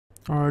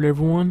Alright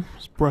everyone,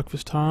 it's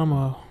breakfast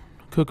time.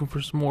 Cooking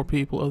for some more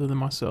people other than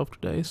myself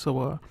today.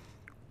 So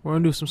we're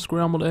gonna do some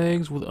scrambled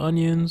eggs with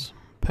onions,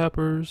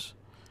 peppers.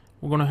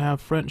 We're gonna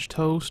have French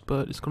toast,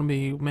 but it's gonna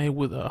be made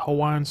with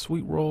Hawaiian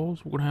Sweet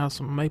Rolls. We're gonna have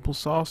some maple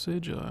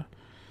sausage.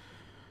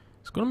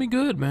 It's gonna be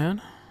good,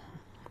 man.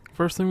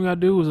 First thing we gotta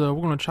do is we're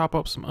gonna chop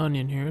up some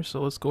onion here.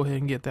 So let's go ahead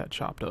and get that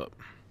chopped up.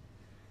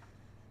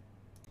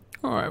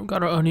 Alright, we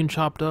got our onion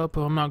chopped up.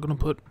 I'm not gonna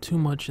put too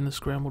much in the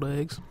scrambled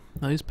eggs.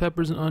 Now these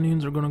peppers and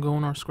onions are going to go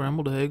in our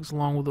scrambled eggs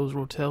along with those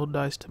Rotel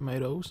diced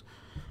tomatoes.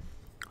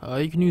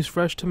 You can use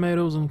fresh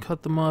tomatoes and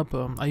cut them up.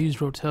 I use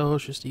Rotel,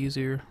 it's just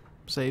easier,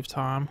 saves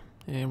time.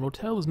 And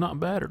Rotel is not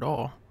bad at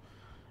all.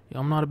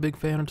 I'm not a big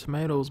fan of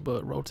tomatoes,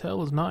 but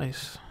Rotel is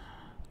nice.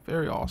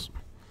 Very awesome.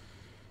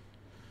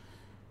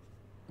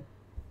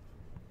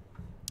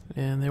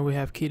 And there we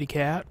have Kitty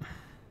Cat.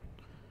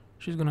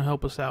 She's going to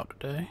help us out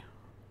today.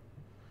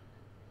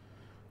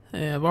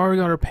 And I've already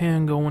got our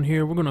pan going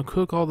here. We're going to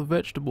cook all the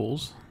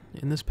vegetables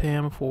in this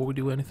pan before we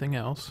do anything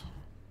else.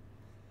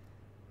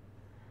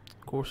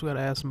 Of course, we got to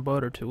add some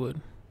butter to it.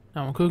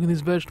 Now, when cooking these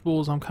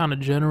vegetables, I'm kind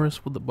of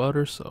generous with the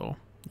butter, so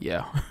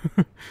yeah.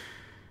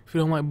 If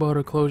you don't like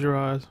butter, close your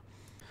eyes.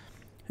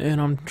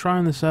 And I'm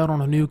trying this out on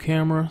a new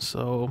camera,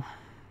 so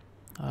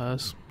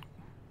it's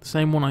the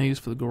same one I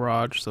used for the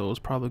garage, so it's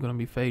probably going to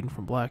be fading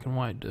from black and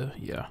white to,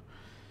 yeah.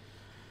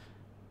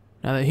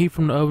 Now, the heat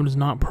from the oven is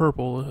not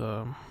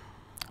purple,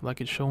 like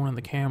it's showing in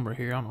the camera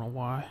here. I don't know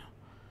why.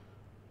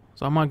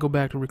 So I might go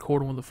back to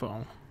recording with the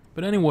phone.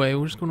 But anyway,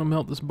 we're just going to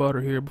melt this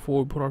butter here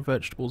before we put our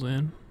vegetables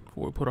in.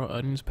 Before we put our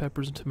onions,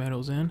 peppers, and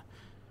tomatoes in.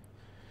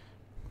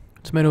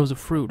 Tomato is a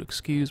fruit,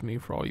 excuse me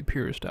for all you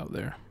purists out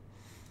there.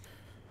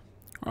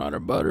 Alright,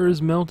 our butter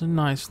is melting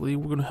nicely.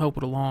 We're going to help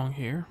it along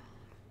here.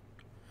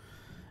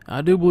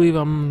 I do believe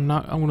I'm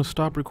going to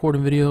stop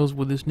recording videos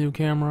with this new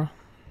camera.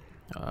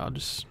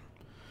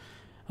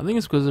 I think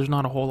it's because there's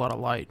not a whole lot of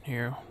light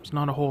here. There's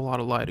not a whole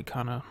lot of light. It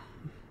kind of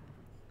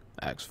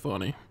acts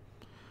funny.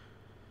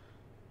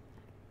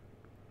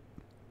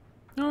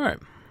 Alright.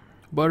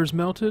 Butter's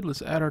melted.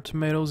 Let's add our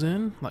tomatoes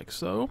in, like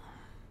so.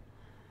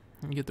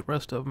 And get the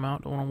rest of them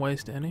out. Don't want to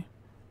waste any.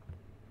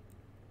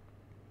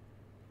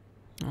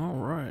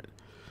 Alright.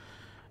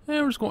 And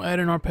we're just going to add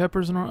in our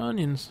peppers and our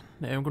onions.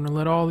 And we're going to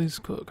let all these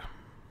cook.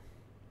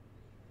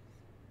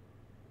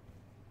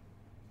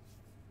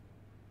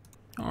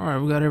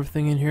 Alright, we got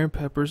everything in here.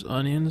 Peppers,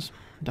 onions,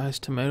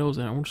 diced tomatoes,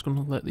 and we're just going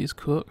to let these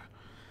cook.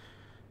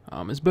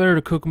 It's better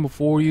to cook them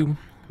before you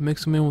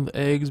mix them in with the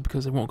eggs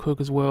because they won't cook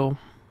as well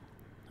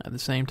at the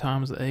same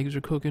time as the eggs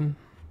are cooking.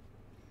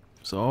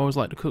 So I always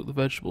like to cook the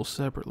vegetables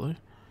separately.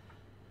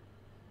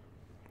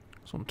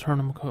 So I'm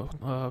turning them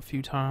a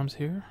few times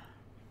here.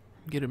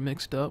 Get it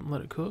mixed up and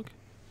let it cook.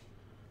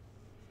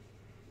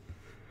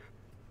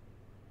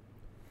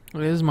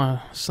 Well, this is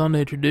my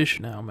Sunday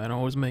tradition now, man. I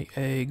always make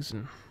eggs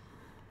and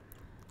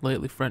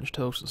lately French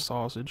toast and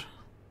sausage.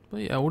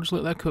 But yeah, we'll just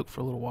let that cook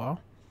for a little while.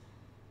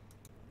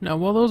 Now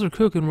while those are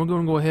cooking, we're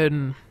going to go ahead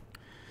and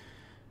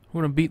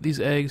we're going to beat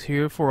these eggs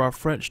here for our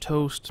French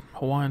toast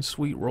Hawaiian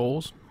Sweet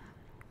Rolls.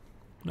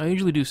 I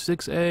usually do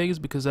 6 eggs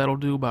because that'll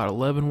do about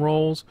 11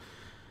 rolls.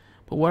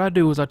 But what I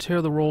do is I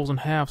tear the rolls in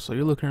half, so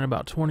you're looking at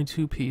about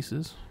 22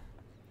 pieces.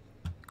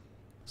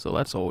 So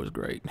that's always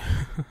great.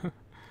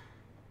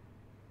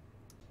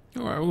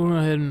 Alright, we're going to go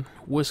ahead and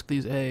whisk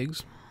these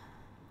eggs.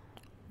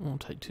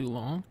 Won't take too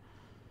long.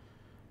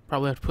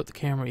 Probably have to put the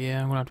camera,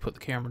 yeah, I'm going to have to put the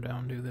camera down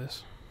and do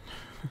this.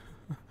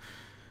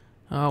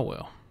 Oh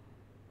well.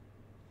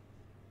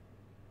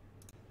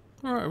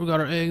 Alright, we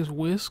got our eggs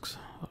whisked,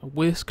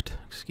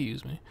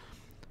 excuse me.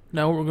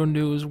 Now what we're going to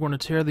do is we're going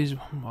to tear these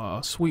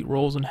sweet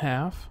rolls in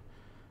half.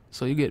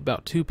 So you get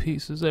about 2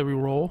 pieces every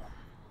roll.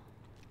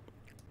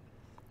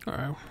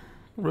 Alright,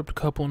 ripped a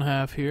couple in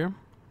half here.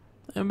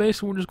 And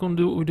basically we're just going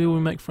to do what we do when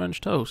we make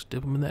French toast.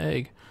 Dip them in the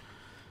egg.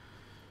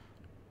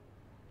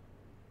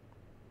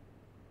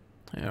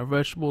 Yeah, our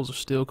vegetables are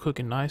still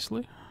cooking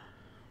nicely.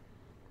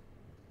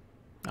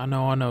 I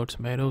know,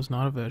 tomato's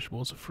not a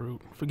vegetable, it's a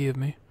fruit. Forgive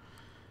me.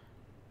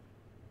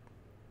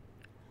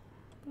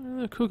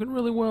 They're cooking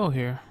really well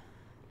here.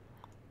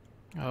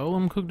 I'll let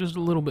them cook just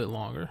a little bit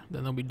longer,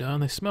 then they'll be done.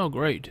 They smell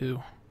great,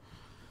 too.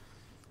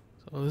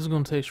 So this is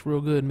going to taste real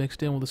good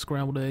mixed in with the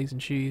scrambled eggs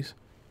and cheese.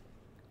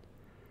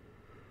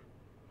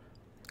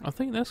 I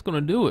think that's going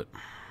to do it.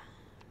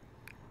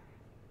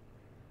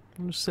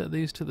 I'm going to set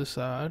these to the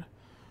side.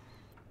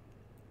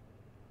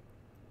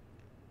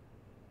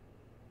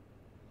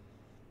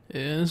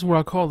 And this is what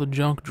I call the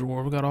junk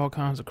drawer. We've got all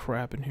kinds of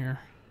crap in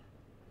here.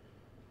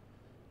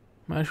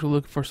 I'm actually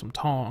looking for some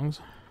tongs.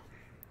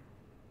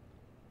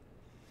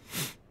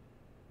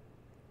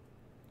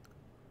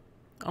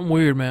 I'm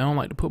weird, man. I don't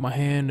like to put my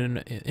hand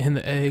in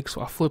the egg,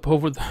 so I flip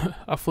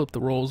the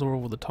rolls over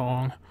with a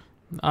tong.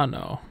 I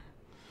know.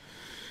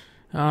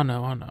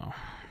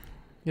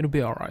 It'll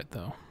be alright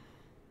though.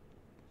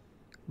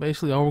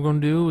 Basically all we're gonna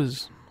do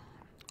is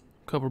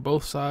cover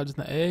both sides in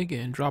the egg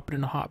and drop it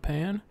in a hot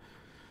pan.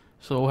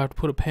 So we'll have to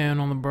put a pan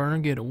on the burner,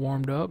 get it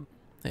warmed up,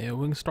 and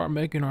we can start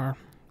making our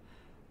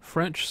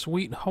French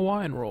Sweet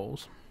Hawaiian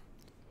Rolls.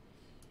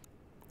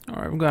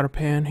 Alright, we've got our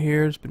pan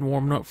here. It's been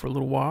warming up for a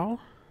little while.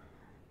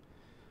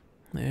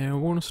 And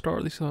we're going to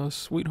start these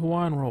Sweet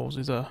Hawaiian Rolls.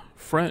 These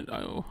French,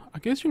 I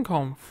guess you can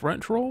call them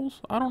French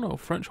rolls? I don't know,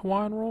 French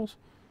Hawaiian Rolls?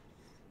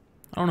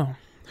 I don't know.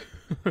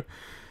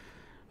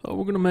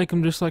 We're going to make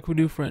them just like we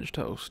do French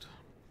toast.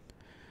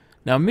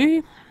 Now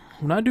me,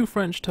 when I do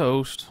French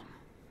toast,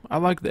 I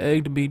like the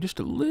egg to be just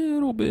a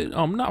little bit,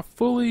 not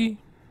fully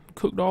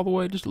cooked all the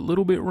way, just a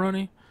little bit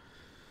runny.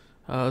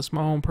 It's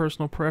my own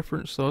personal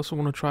preference, so that's what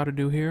I'm going to try to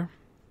do here.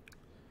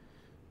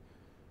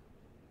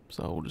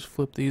 So we'll just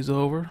flip these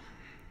over,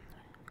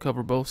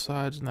 cover both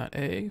sides in that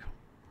egg.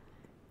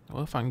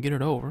 Well, if I can get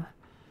it over,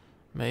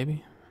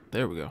 maybe.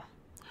 There we go.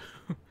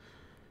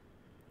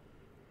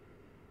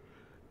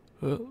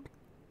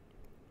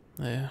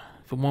 Yeah,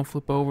 if it won't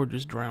flip over,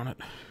 just drown it.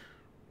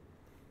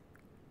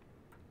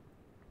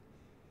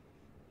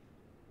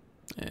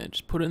 And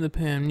just put it in the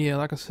pan. Yeah,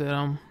 like I said,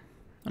 I'm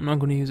not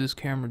going to use this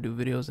camera to do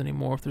videos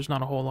anymore if there's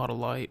not a whole lot of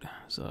light.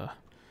 So,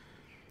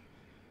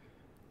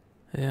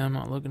 yeah, I'm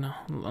not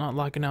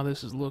liking how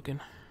this is looking.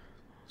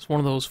 It's one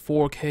of those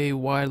 4K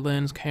wide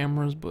lens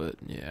cameras, but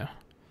yeah,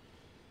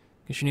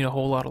 guess you need a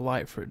whole lot of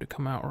light for it to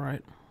come out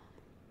right.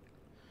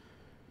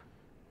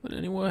 But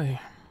anyway,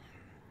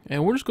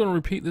 and we're just going to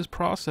repeat this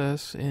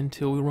process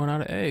until we run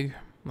out of egg.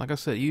 Like I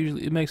said,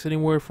 usually it makes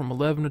anywhere from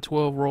 11 to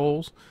 12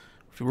 rolls.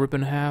 If you rip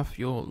in half,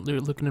 they're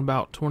looking at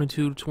about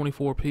 22 to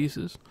 24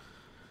 pieces.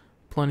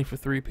 Plenty for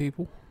 3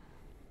 people.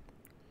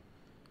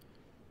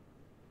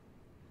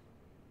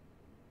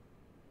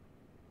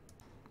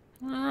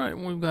 Alright,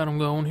 we've got them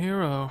going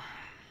here.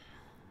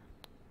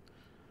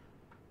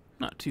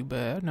 Not too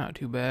bad, not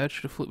too bad.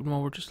 Should have flipped them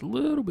over just a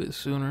little bit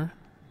sooner.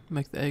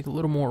 Make the egg a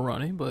little more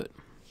runny, but...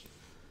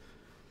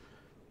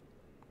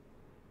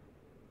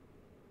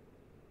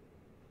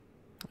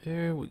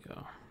 there we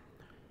go.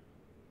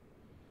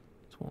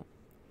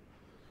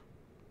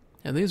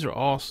 And these are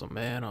awesome,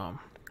 man.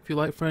 If you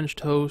like French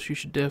toast, you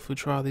should definitely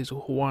try these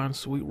Hawaiian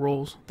Sweet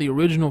Rolls. The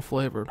original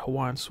flavored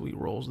Hawaiian Sweet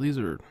Rolls. These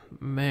are,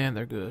 man,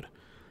 they're good.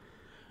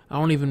 I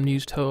don't even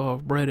use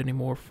bread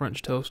anymore for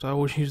French toast. I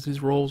always use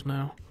these rolls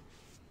now.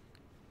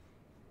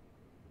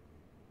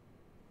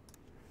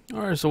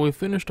 Alright, so we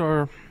finished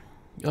our,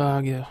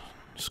 yeah,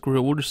 screw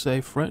it, we'll just say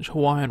French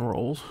Hawaiian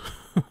Rolls.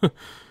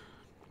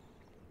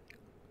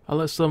 I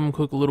let some of them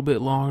cook a little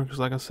bit longer because,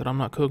 like I said, I'm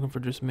not cooking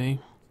for just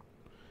me.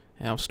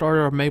 And I've started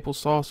our maple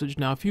sausage.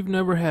 Now, if you've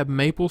never had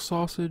maple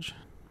sausage,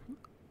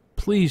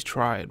 please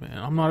try it, man.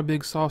 I'm not a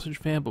big sausage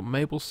fan, but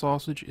maple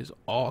sausage is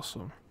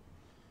awesome.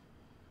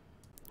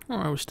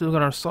 Alright, we still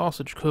got our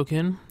sausage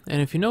cooking.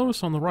 And if you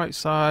notice on the right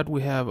side,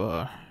 we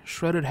have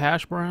shredded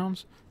hash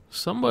browns.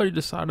 Somebody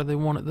decided they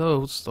wanted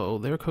those, so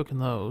they're cooking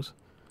those.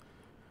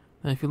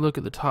 And if you look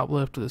at the top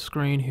left of the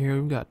screen here,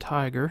 we've got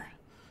Tiger.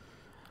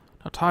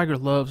 Now, Tiger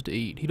loves to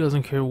eat. He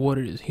doesn't care what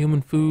it is.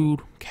 Human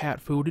food,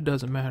 cat food, it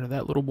doesn't matter.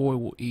 That little boy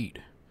will eat.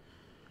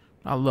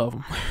 I love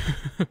him.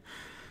 But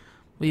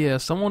yeah,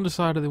 someone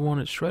decided they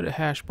wanted shredded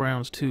hash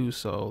browns too,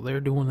 so they're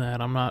doing that.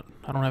 I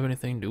don't have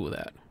anything to do with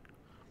that.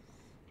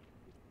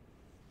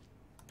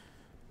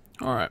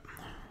 Alright.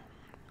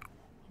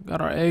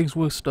 Got our eggs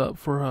whisked up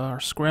for our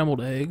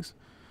scrambled eggs.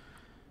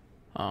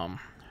 I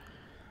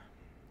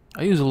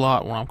use a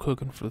lot when I'm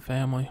cooking for the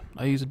family.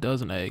 I use a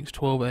dozen eggs,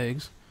 12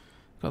 eggs.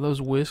 Got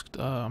those whisked.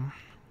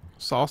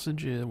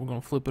 Sausage, we're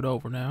going to flip it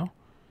over now.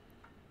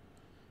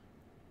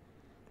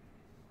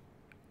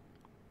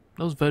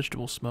 Those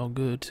vegetables smell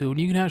good too. And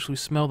you can actually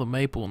smell the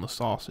maple in the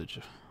sausage.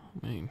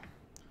 I mean,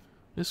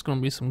 this is going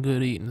to be some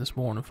good eating this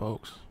morning,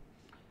 folks.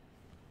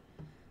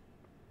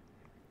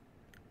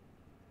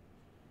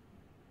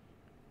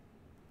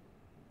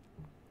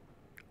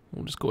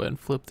 We'll just go ahead and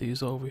flip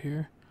these over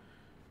here.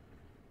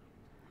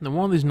 Now,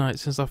 one of these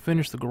nights, since I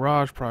finished the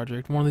garage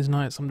project, one of these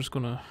nights I'm just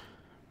going to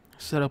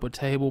set up a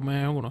table,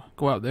 man. I'm gonna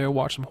go out there,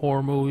 watch some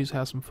horror movies,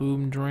 have some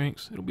food and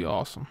drinks. It'll be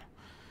awesome.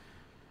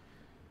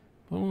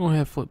 But we're gonna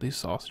have to flip these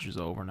sausages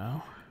over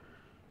now.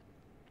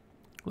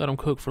 Let them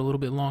cook for a little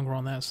bit longer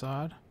on that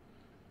side.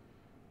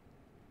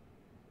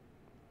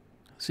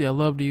 See, I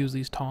love to use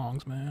these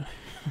tongs, man.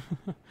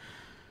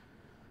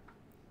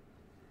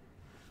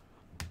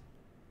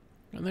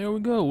 And there we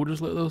go. We'll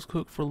just let those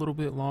cook for a little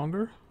bit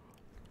longer.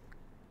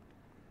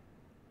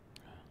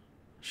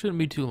 Shouldn't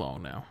be too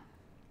long now.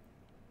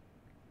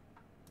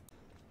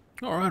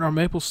 Alright, our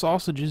maple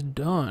sausage is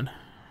done.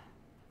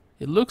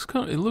 It looks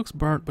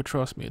burnt, but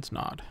trust me, it's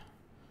not.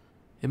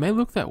 It may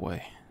look that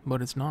way,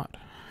 but it's not.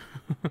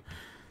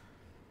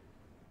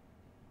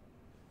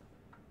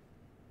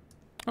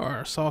 Alright,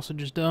 our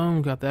sausage is done.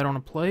 We got that on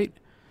a plate.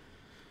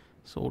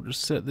 So we'll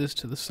just set this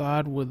to the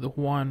side with the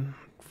Hawaiian...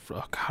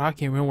 God, I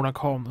can't remember what I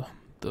call them.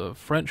 The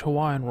French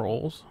Hawaiian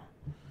rolls.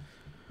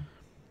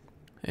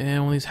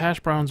 And when these hash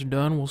browns are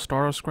done, we'll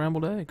start our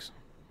scrambled eggs.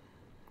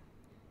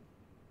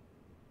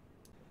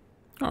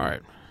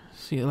 Alright,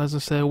 see, as I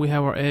said, we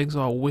have our eggs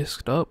all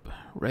whisked up,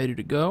 ready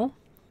to go.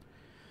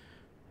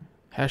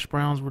 Hash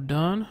browns were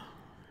done.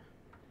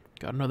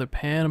 Got another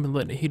pan. I've been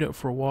letting it heat up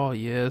for a while.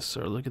 Yes,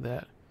 sir. Look at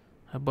that.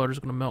 That butter's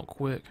gonna melt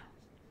quick.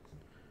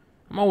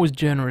 I'm always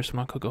generous when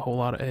I cook a whole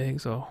lot of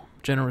eggs. Oh,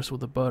 generous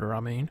with the butter,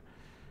 I mean.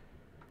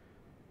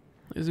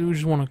 We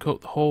just want to coat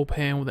the whole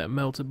pan with that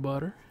melted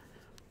butter.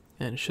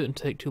 And it shouldn't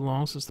take too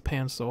long since the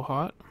pan's so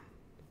hot.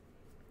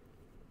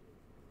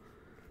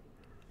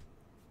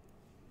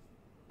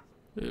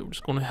 We're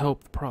just going to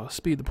help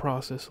speed the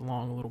process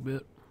along a little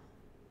bit.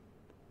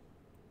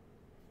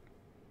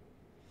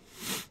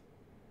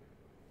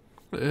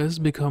 This has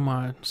become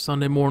my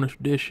Sunday morning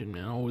tradition,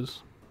 man. I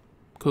always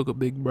cook a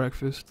big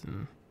breakfast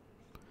and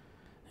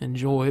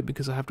enjoy it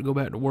because I have to go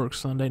back to work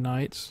Sunday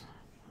nights.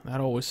 That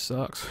always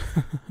sucks.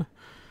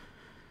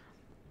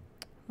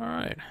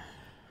 Alright.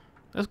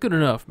 That's good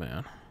enough,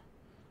 man.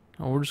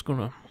 Now we're just going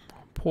to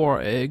pour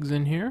our eggs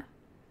in here.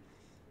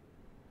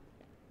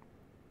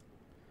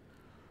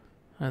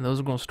 And those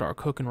are going to start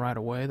cooking right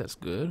away. That's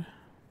good.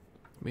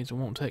 It means it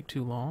won't take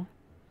too long.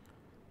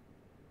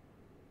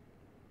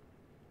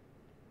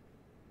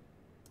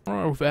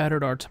 Alright, we've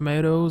added our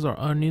tomatoes, our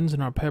onions,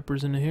 and our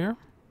peppers into here.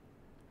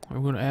 We're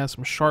going to add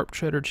some sharp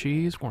cheddar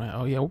cheese.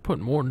 Oh yeah, we're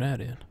putting more than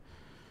that in.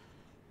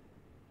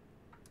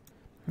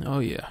 Oh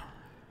yeah.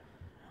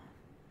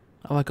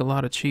 I like a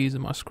lot of cheese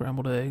in my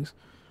scrambled eggs.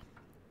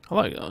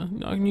 I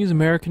can use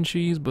American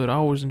cheese, but I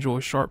always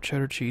enjoy sharp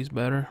cheddar cheese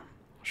better.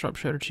 Sharp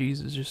cheddar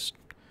cheese is just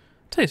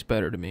tastes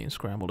better to me in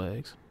scrambled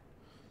eggs.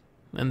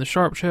 And the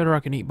sharp cheddar I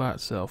can eat by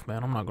itself,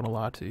 man. I'm not gonna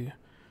lie to you.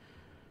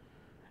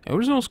 And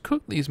we're just gonna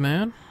cook these,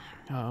 man.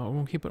 We're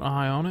gonna keep an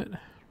eye on it.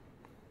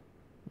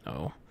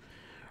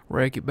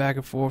 Rake it back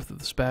and forth with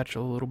the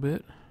spatula a little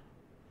bit.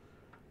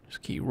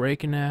 Just keep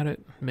raking at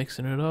it,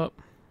 mixing it up.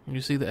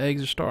 You see the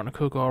eggs are starting to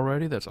cook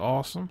already. That's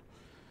awesome.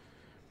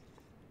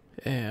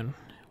 And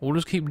we'll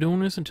just keep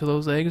doing this until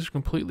those eggs are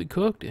completely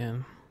cooked,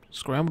 and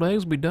scrambled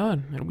eggs will be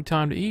done. It'll be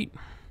time to eat.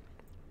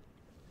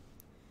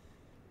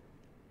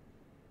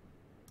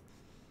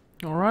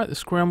 Alright, the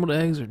scrambled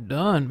eggs are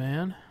done,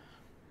 man.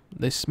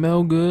 They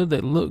smell good, they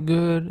look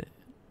good,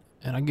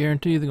 and I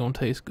guarantee you they're going to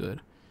taste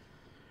good.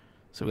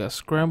 So we got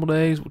scrambled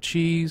eggs with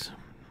cheese,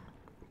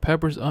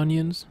 peppers,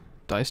 onions,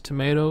 diced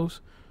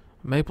tomatoes,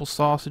 maple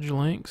sausage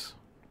links,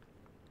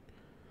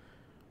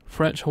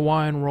 French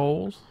Hawaiian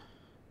rolls.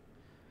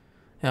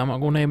 Yeah, I'm not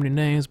going to name any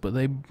names, but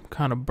they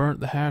kind of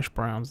burnt the hash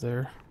browns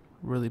there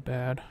really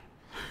bad.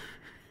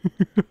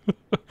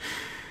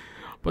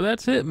 But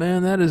that's it,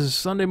 man. That is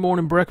Sunday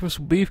morning breakfast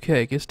with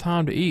beefcake. It's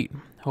time to eat.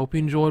 Hope you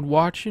enjoyed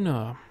watching.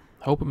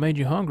 Hope it made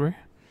you hungry.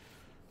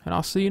 And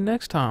I'll see you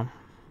next time.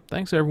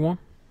 Thanks, everyone.